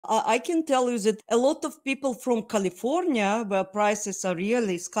I can tell you that a lot of people from California, where prices are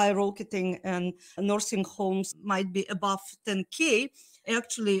really skyrocketing and nursing homes might be above 10K,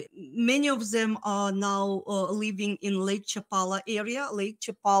 actually, many of them are now living in Lake Chapala area. Lake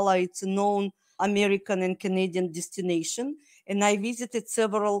Chapala, it's a known American and Canadian destination. And I visited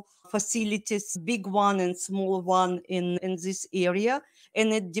several facilities, big one and small one in this area.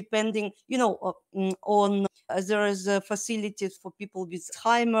 And it depending, on there is facilities for people with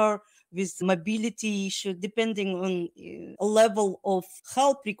Alzheimer, with mobility issue, depending on level of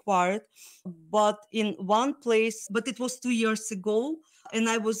help required. But in one place, but it was 2 years ago, and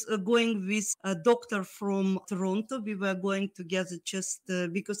I was going with a doctor from Toronto. We were going together just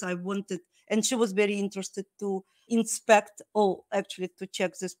because I wanted, and she was very interested to inspect, actually to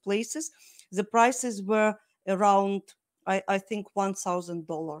check these places. The prices were around, I think,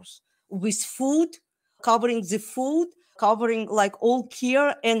 $1,000 with food, covering the food, covering like all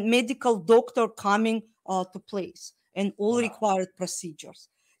care and medical doctor coming to place and all required procedures.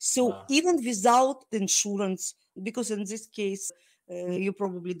 So even without insurance, because in this case, you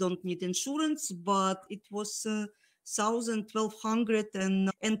probably don't need insurance, but it was 1,200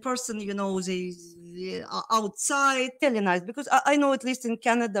 and person, they outside. Really nice, because I know at least in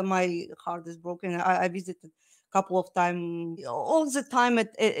Canada, my heart is broken. I visited couple of times, all the time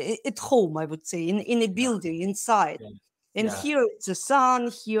at home, I would say, in a building inside. And here it's the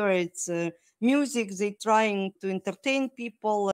sun, here it's music. They trying to entertain people.